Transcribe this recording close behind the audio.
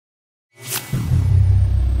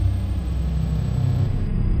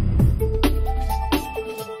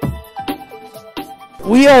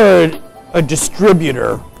We are a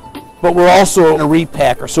distributor, but we're also a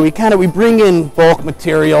repacker. So we bring in bulk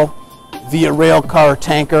material via rail car or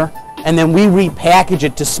tanker, and then we repackage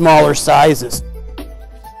it to smaller sizes.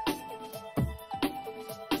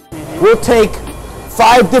 We'll take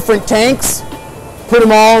 5 different tanks, put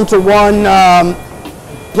them all into one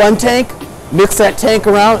blend tank, mix that tank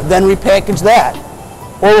around, then repackage that.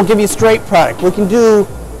 Or we'll give you straight product.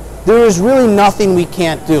 There is really nothing we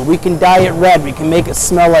can't do. We can dye it red, we can make it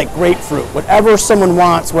smell like grapefruit. Whatever someone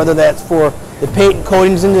wants, whether that's for the paint and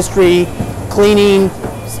coatings industry, cleaning,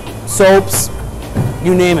 soaps,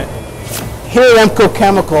 you name it. Here at EMCO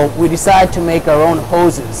Chemical, we decided to make our own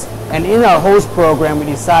hoses. And in our hose program, we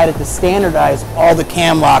decided to standardize all the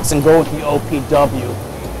cam locks and go with the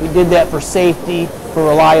OPW. We did that for safety, for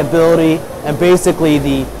reliability, and basically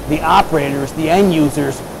the operators, the end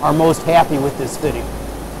users, are most happy with this fitting.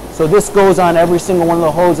 So this goes on every single one of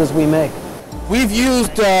the hoses we make. We've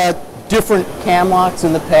used different cam locks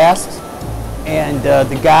in the past, and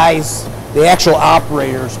the actual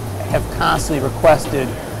operators have constantly requested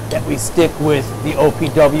that we stick with the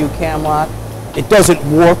OPW cam lock. It doesn't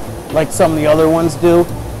warp like some of the other ones do.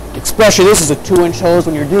 Especially this is a 2-inch hose.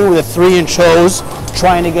 When you're dealing with a 3-inch hose,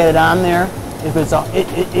 trying to get it on there,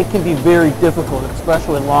 it can be very difficult,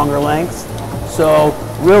 especially at longer lengths. So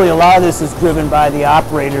really a lot of this is driven by the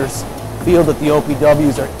operators feel that the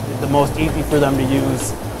OPWs are the most easy for them to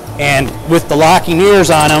use. And with the locking ears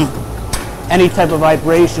on them, any type of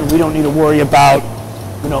vibration, we don't need to worry about,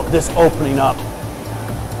 this opening up.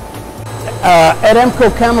 At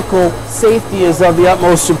EMCO Chemical, safety is of the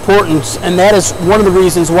utmost importance, and that is one of the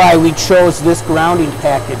reasons why we chose this grounding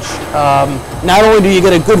package. Not only do you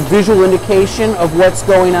get a good visual indication of what's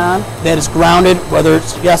going on, that it's grounded, whether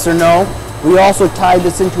it's yes or no, we also tied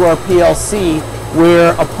this into our PLC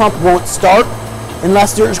where a pump won't start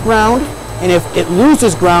unless there's ground, and if it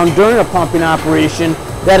loses ground during a pumping operation,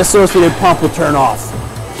 that associated pump will turn off.